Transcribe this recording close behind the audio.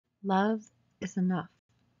Love is Enough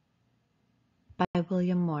by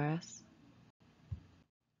William Morris.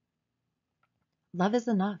 Love is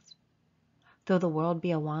enough, though the world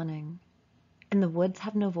be a wanning, and the woods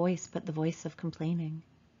have no voice but the voice of complaining.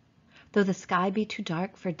 Though the sky be too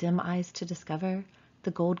dark for dim eyes to discover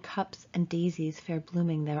the gold cups and daisies fair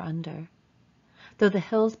blooming thereunder. Though the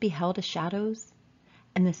hills be held as shadows,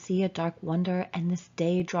 and the sea a dark wonder, and this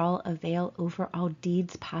day draw a veil over all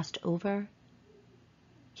deeds passed over,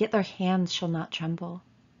 yet their hands shall not tremble,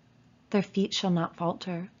 their feet shall not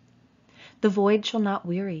falter, the void shall not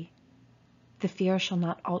weary, the fear shall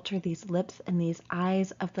not alter these lips and these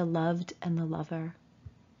eyes of the loved and the lover.